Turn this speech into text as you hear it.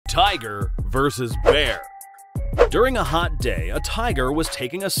Tiger versus bear. During a hot day, a tiger was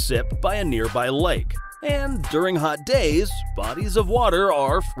taking a sip by a nearby lake. And during hot days, bodies of water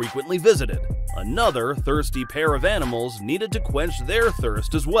are frequently visited. Another thirsty pair of animals needed to quench their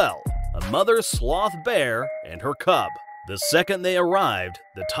thirst as well, a mother sloth bear and her cub. The second they arrived,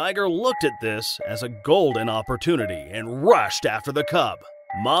 the tiger looked at this as a golden opportunity and rushed after the cub.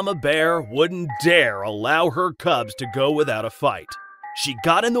 Mama bear wouldn't dare allow her cubs to go without a fight. She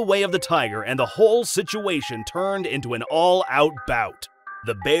got in the way of the tiger and the whole situation turned into an all-out bout.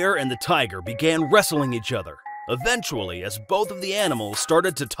 The bear and the tiger began wrestling each other. Eventually, as both of the animals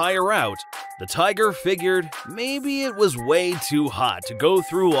started to tire out, the tiger figured maybe it was way too hot to go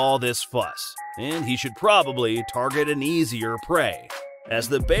through all this fuss, and he should probably target an easier prey. As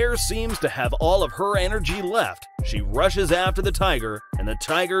the bear seems to have all of her energy left, she rushes after the tiger, and the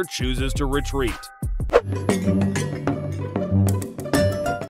tiger chooses to retreat.